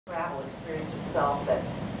travel experience itself that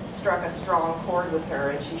struck a strong chord with her,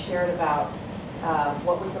 and she shared about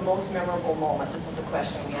what was the most memorable moment. This was a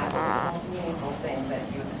question we asked. What was the most meaningful thing that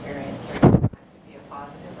you experienced during your time? It could be a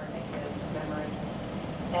positive or negative memory.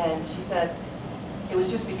 And she said it was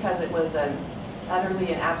just because it was an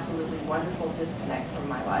utterly and absolutely wonderful disconnect from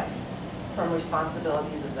my life, from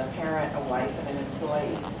responsibilities as a parent, a wife, and an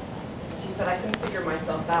employee. She said, I couldn't figure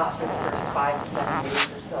myself out for the first 5 to 7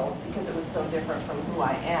 days or so because it was so different from who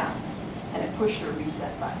I am. And it pushed her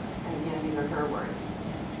reset button. And again, these are her words.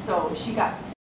 So she got